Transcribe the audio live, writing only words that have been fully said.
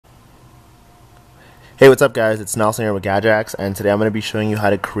Hey, what's up guys, it's Nelson here with Gadget, and today I'm going to be showing you how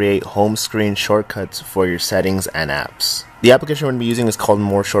to create home screen shortcuts for your settings and apps. The application we're going to be using is called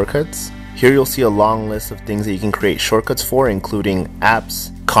More Shortcuts. Here you'll see a long list of things that you can create shortcuts for, including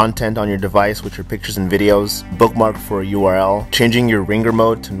apps, content on your device, which are pictures and videos, bookmark for a URL, changing your ringer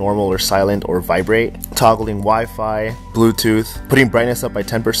mode to normal or silent or vibrate, toggling Wi-Fi, Bluetooth, putting brightness up by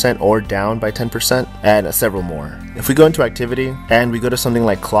 10% or down by 10%, and several more. If we go into activity and we go to something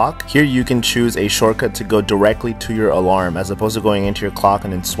like clock, here you can choose a shortcut to go directly to your alarm as opposed to going into your clock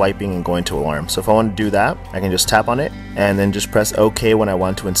and then swiping and going to alarm. So if I want to do that, I can just tap on it and then just press OK when I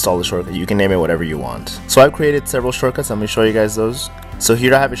want to install the shortcut. You can name it whatever you want. So I've created several shortcuts. I'm going to show you guys those. So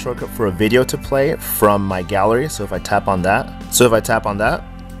here I have a shortcut for a video to play from my gallery. So if I tap on that,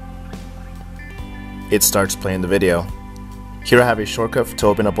 it starts playing the video. Here I have a shortcut to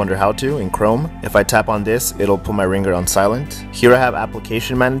open up Wonder How To in Chrome. If I tap on this, it'll put my ringer on silent. Here I have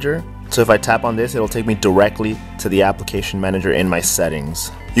Application Manager. So if I tap on this, it'll take me directly to the Application Manager in my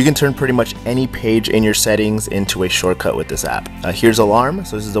settings. You can turn pretty much any page in your settings into a shortcut with this app. Here's Alarm.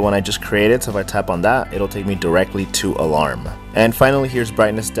 So this is the one I just created. So if I tap on that, it'll take me directly to Alarm. And finally, here's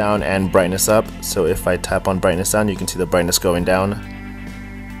Brightness Down and Brightness Up. So if I tap on Brightness Down, you can see the brightness going down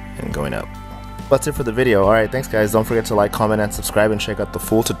and going up. That's it for the video. Alright, thanks guys. Don't forget to like, comment, and subscribe, and check out the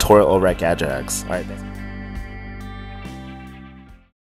full tutorial over at Gadget. Alright, thanks.